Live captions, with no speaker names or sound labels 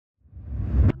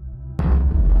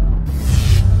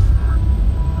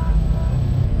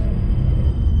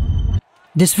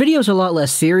This video is a lot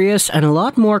less serious and a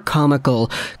lot more comical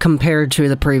compared to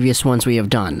the previous ones we have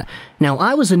done. Now,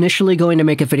 I was initially going to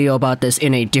make a video about this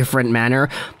in a different manner,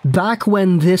 back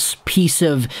when this piece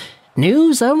of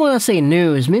news? I don't want to say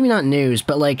news, maybe not news,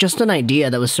 but like just an idea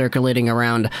that was circulating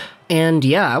around. And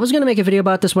yeah, I was going to make a video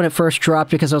about this when it first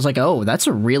dropped because I was like, oh, that's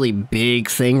a really big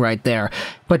thing right there.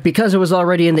 But because it was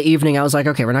already in the evening, I was like,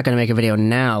 okay, we're not going to make a video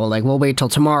now. Like, we'll wait till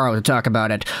tomorrow to talk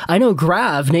about it. I know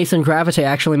Nathan Gravite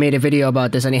actually made a video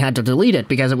about this and he had to delete it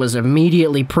because it was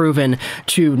immediately proven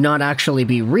to not actually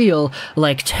be real.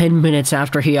 Like 10 minutes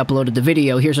after he uploaded the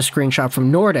video, here's a screenshot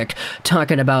from Nordic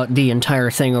talking about the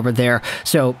entire thing over there.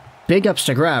 So big ups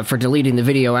to Grav for deleting the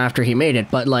video after he made it,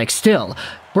 but like still,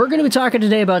 we're going to be talking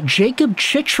today about Jakob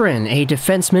Chychrun, a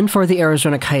defenseman for the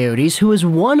Arizona Coyotes, who is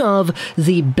one of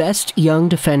the best young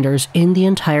defenders in the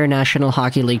entire National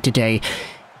Hockey League today.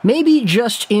 Maybe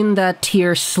just in that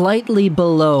tier slightly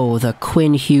below the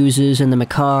Quinn Hugheses and the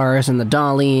Makars and the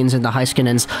Dahlins and the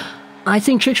Heiskanens. I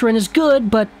think Chychrun is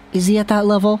good, but is he at that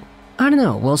level? I don't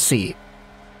know, we'll see.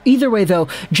 Either way, though,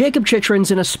 Jakob Chychrun's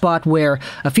in a spot where,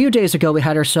 a few days ago, we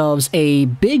had ourselves a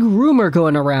big rumor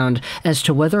going around as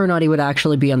to whether or not he would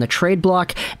actually be on the trade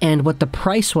block and what the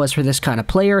price was for this kind of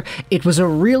player. It was a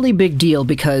really big deal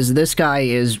because this guy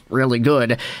is really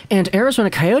good. And Arizona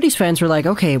Coyotes fans were like,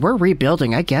 okay, we're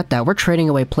rebuilding, I get that. We're trading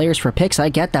away players for picks, I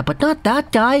get that. But not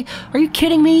that guy? Are you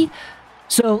kidding me?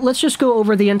 So let's just go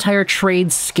over the entire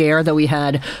trade scare that we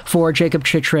had for Jakob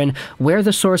Chychrun, where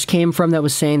the source came from that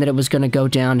was saying that it was going to go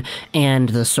down, and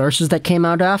the sources that came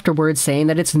out afterwards saying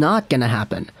that it's not going to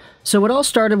happen. So it all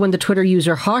started when the Twitter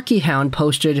user HockeyHound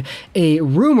posted a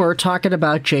rumor talking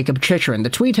about Jakob Chychrun. The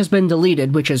tweet has been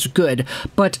deleted, which is good,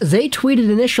 but they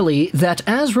tweeted initially that,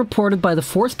 as reported by the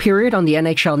Fourth Period on the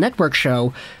NHL Network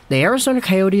show, the Arizona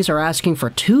Coyotes are asking for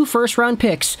 2 first-round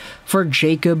picks for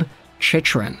Jakob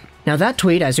Chychrun. Now that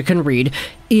tweet, as you can read,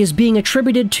 is being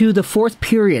attributed to the Fourth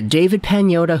Period, David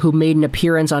Pagnotta, who made an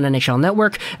appearance on NHL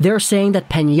Network. They're saying that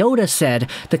Pagnotta said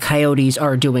the Coyotes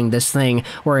are doing this thing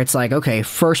where it's like, okay,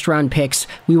 first-round picks,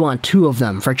 we want 2 of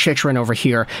them for Chychrun over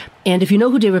here. And if you know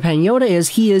who David Pagnotta is,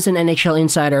 he is an NHL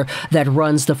insider that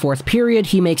runs the Fourth Period.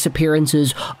 He makes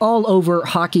appearances all over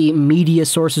hockey media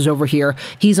sources over here.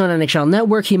 He's on NHL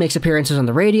Network. He makes appearances on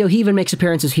the radio. He even makes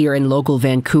appearances here in local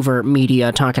Vancouver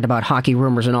media talking about hockey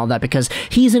rumors and all that because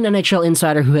he's an NHL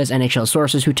insider who has NHL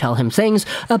sources who tell him things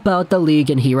about the league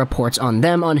and he reports on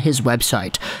them on his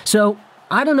website. So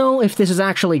I don't know if this is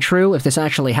actually true, if this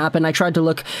actually happened. I tried to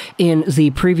look in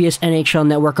the previous NHL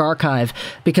Network archive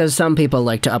because some people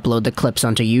like to upload the clips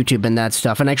onto YouTube and that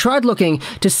stuff. And I tried looking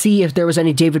to see if there was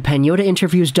any David Pagnotta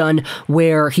interviews done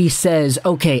where he says,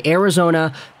 okay,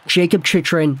 Arizona, Jakob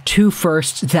Chychrun, 2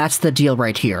 firsts, that's the deal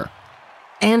right here.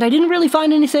 And I didn't really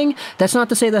find anything. That's not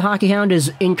to say that HockeyHound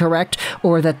is incorrect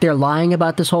or that they're lying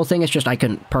about this whole thing. It's just I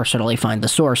couldn't personally find the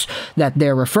source that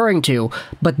they're referring to.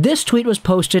 But this tweet was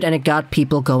posted and it got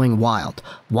people going wild.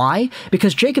 Why?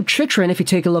 Because Jakob Chychrun, if you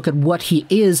take a look at what he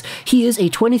is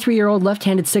a 23-year-old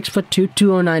left-handed 6'2",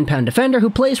 209-pound defender who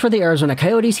plays for the Arizona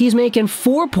Coyotes. He's making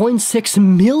 $4.6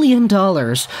 million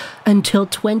until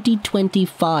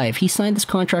 2025. He signed this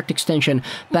contract extension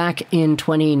back in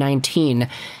 2019.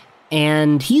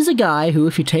 And he's a guy who,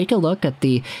 if you take a look at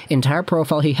the entire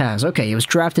profile he has, okay, he was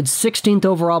drafted 16th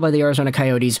overall by the Arizona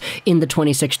Coyotes in the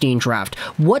 2016 draft.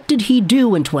 What did he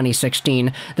do in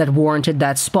 2016 that warranted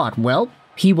that spot? Well,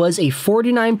 he was a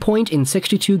 49-point in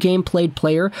 62-game played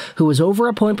player who was over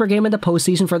a point per game in the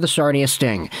postseason for the Sarnia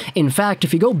Sting. In fact,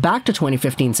 if you go back to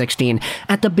 2015-16,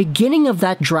 at the beginning of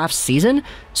that draft season,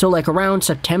 so like around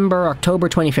September, October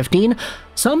 2015,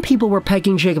 some people were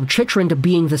pegging Jakob Chychrun to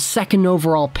being the 2nd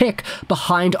overall pick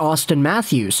behind Austin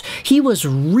Matthews. He was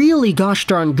really gosh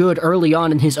darn good early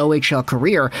on in his OHL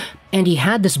career, and he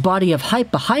had this body of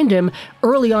hype behind him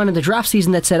early on in the draft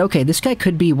season that said, okay, this guy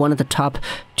could be one of the top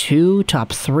 2,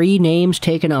 top 3 names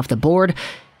taken off the board.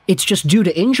 It's just due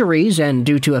to injuries and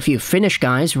due to a few Finnish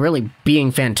guys really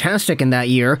being fantastic in that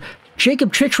year,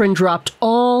 Jakob Chychrun dropped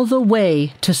all the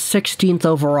way to 16th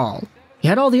overall. You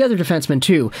had all the other defensemen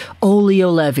too, Olli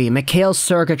Juolevi, Mikhail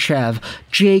Sergachev,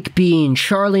 Jake Bean,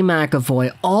 Charlie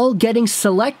McAvoy, all getting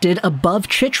selected above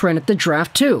Chychrun at the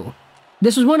draft too.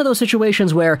 This was one of those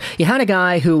situations where you had a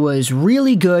guy who was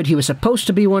really good, he was supposed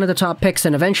to be one of the top picks,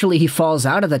 and eventually he falls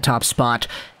out of the top spot.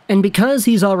 And because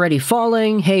he's already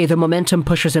falling, hey, the momentum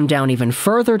pushes him down even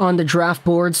further on the draft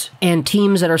boards, and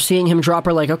teams that are seeing him drop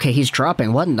are like, okay, he's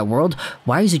dropping, what in the world?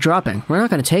 Why is he dropping? We're not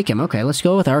going to take him, okay, let's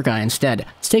go with our guy instead.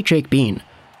 Let's take Jake Bean.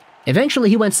 Eventually,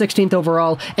 he went 16th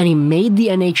overall, and he made the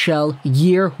NHL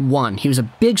year 1. He was a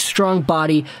big, strong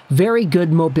body, very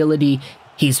good mobility.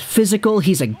 He's physical,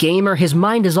 he's a gamer, his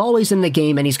mind is always in the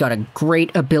game, and he's got a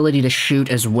great ability to shoot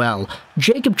as well.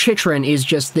 Jakob Chychrun is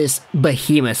just this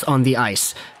behemoth on the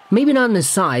ice. Maybe not in his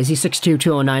size, he's 6'2",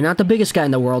 209, not the biggest guy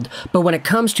in the world, but when it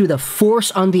comes to the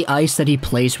force on the ice that he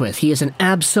plays with, he is an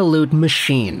absolute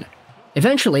machine.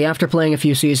 Eventually, after playing a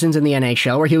few seasons in the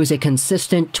NHL where he was a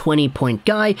consistent 20-point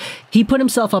guy, he put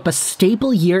himself up a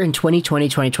staple year in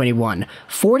 2020-2021.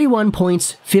 41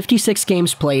 points, 56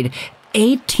 games played,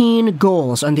 18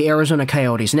 goals on the Arizona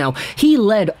Coyotes. Now, he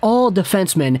led all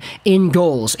defensemen in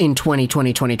goals in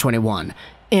 2020-2021.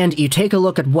 And you take a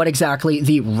look at what exactly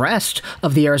the rest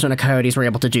of the Arizona Coyotes were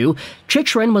able to do.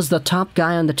 Chychrun was the top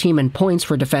guy on the team in points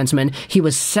for defensemen. He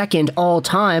was second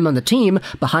all-time on the team,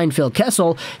 behind Phil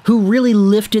Kessel, who really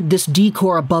lifted this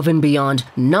D-core above and beyond,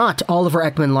 not Oliver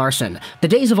Ekman-Larsson. The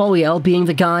days of OEL being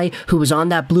the guy who was on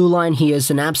that blue line, he is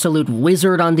an absolute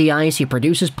wizard on the ice, he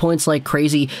produces points like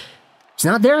crazy. It's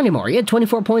not there anymore. He had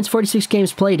 24 points, 46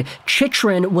 games played.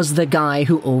 Chychrun was the guy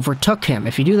who overtook him.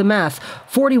 If you do the math,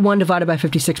 41 divided by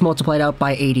 56 multiplied out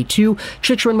by 82.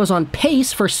 Chychrun was on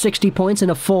pace for 60 points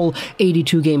in a full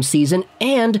 82-game season,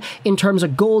 and in terms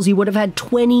of goals, he would have had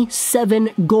 27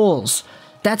 goals.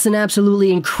 That's an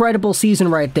absolutely incredible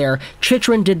season right there.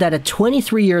 Chychrun did that at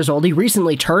 23 years old. He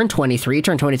recently turned 23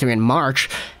 in March,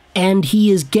 and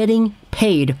he is getting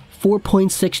paid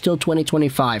 $4.6 till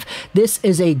 2025. This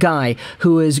is a guy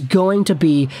who is going to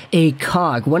be a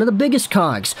cog, one of the biggest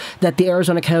cogs that the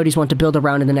Arizona Coyotes want to build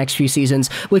around in the next few seasons,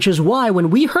 which is why when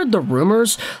we heard the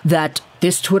rumors that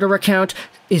this Twitter account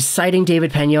is citing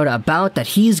David Pagnotta about that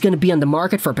he's going to be on the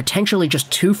market for potentially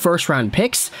just 2 first-round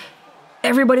picks,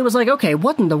 everybody was like, okay,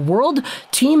 what in the world?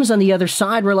 Teams on the other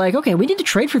side were like, okay, we need to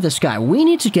trade for this guy. We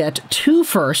need to get 2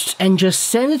 firsts and just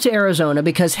send it to Arizona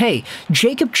because, hey,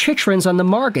 Jakob Chychrun's on the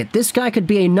market. This guy could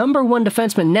be a #1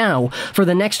 defenseman now for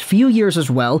the next few years as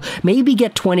well, maybe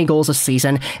get 20 goals a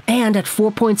season, and at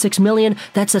 $4.6 million,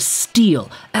 that's a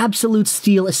steal. Absolute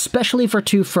steal, especially for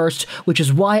 2 firsts, which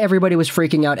is why everybody was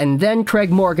freaking out. And then Craig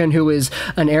Morgan, who is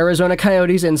an Arizona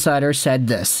Coyotes insider, said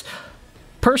this.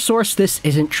 Per source, this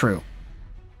isn't true.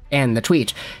 And the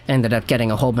tweet ended up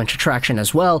getting a whole bunch of traction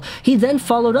as well. He then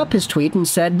followed up his tweet and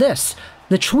said this: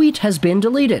 "The tweet has been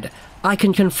deleted. I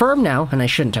can confirm now, and I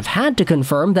shouldn't have had to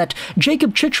confirm, that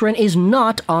Jakob Chychrun is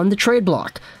not on the trade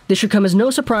block. This should come as no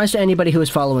surprise to anybody who is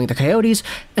following the Coyotes,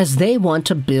 as they want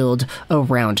to build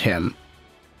around him."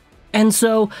 And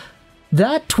so,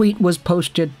 that tweet was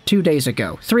posted 2 days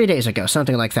ago, 3 days ago,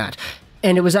 something like that.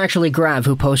 And it was actually Grav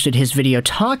who posted his video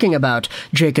talking about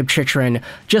Jakob Chychrun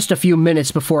just a few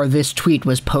minutes before this tweet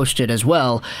was posted as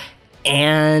well.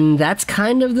 And that's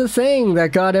kind of the thing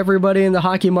that got everybody in the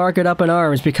hockey market up in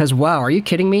arms because, wow, are you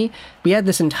kidding me? We had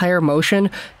this entire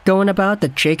motion going about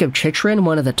that Jakob Chychrun,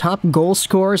 one of the top goal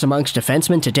scorers amongst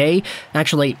defensemen today,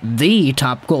 actually the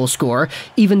top goal scorer,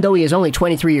 even though he is only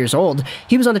 23 years old,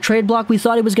 he was on the trade block. We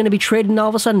thought he was going to be traded, and all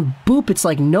of a sudden, boop, it's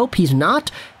like, nope, he's not.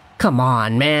 Come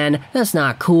on, man, that's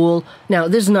not cool. Now,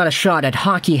 this is not a shot at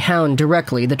Hockey Hound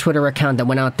directly, the Twitter account that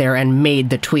went out there and made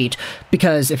the tweet,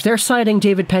 because if they're citing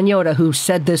David Pagnotta, who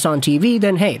said this on TV,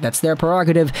 then hey, that's their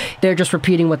prerogative. They're just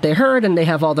repeating what they heard, and they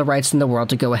have all the rights in the world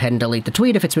to go ahead and delete the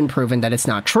tweet if it's been proven that it's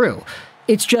not true.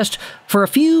 It's just, for a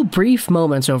few brief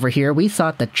moments over here, we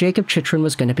thought that Jakob Chychrun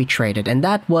was going to be traded, and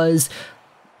that was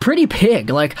pretty big.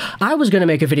 Like, I was going to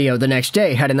make a video the next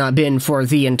day had it not been for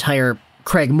the entire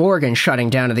Craig Morgan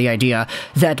shutting down to the idea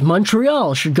that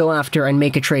Montreal should go after and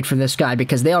make a trade for this guy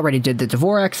because they already did the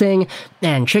Dvorak thing,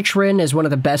 and Chychrun is one of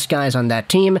the best guys on that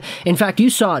team. In fact, you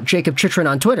saw Jakob Chychrun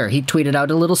on Twitter. He tweeted out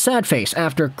a little sad face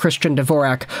after Christian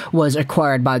Dvorak was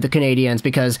acquired by the Canadiens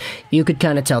because you could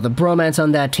kind of tell the bromance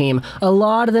on that team. A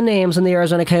lot of the names in the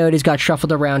Arizona Coyotes got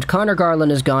shuffled around. Connor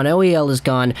Garland is gone. OEL is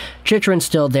gone. Chychrun's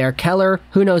still there. Keller,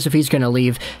 who knows if he's going to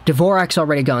leave. Dvorak's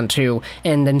already gone too.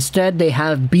 And instead, they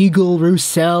have Beagle,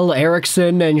 Roussel,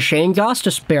 Eriksson, and Shane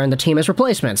Gostisbehere in the team as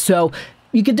replacements. So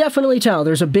you could definitely tell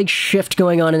there's a big shift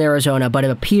going on in Arizona, but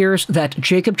it appears that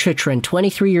Jakob Chychrun,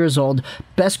 23 years old,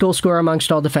 best goal scorer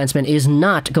amongst all defensemen, is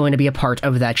not going to be a part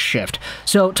of that shift.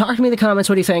 So talk to me in the comments,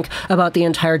 what do you think about the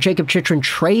entire Jakob Chychrun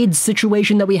trade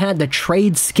situation that we had, the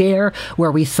trade scare,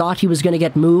 where we thought he was going to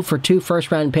get moved for 2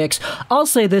 first-round picks. I'll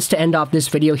say this to end off this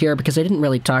video here, because I didn't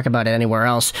really talk about it anywhere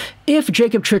else. If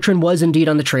Jakob Chychrun was indeed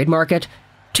on the trade market,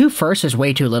 2 firsts is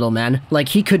way too little, man. Like,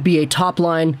 he could be a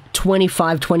top-line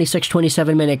 25, 26,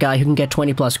 27-minute guy who can get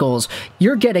 20-plus goals.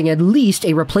 You're getting at least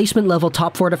a replacement-level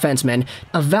top-4 defenseman,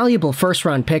 a valuable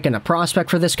first-round pick, and a prospect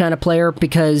for this kind of player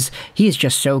because he's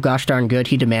just so gosh darn good,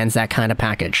 he demands that kind of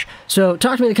package. So,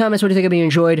 talk to me in the comments, what do you think? If you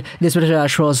enjoyed this video,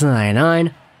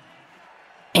 Trolls99,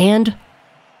 and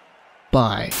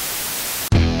bye.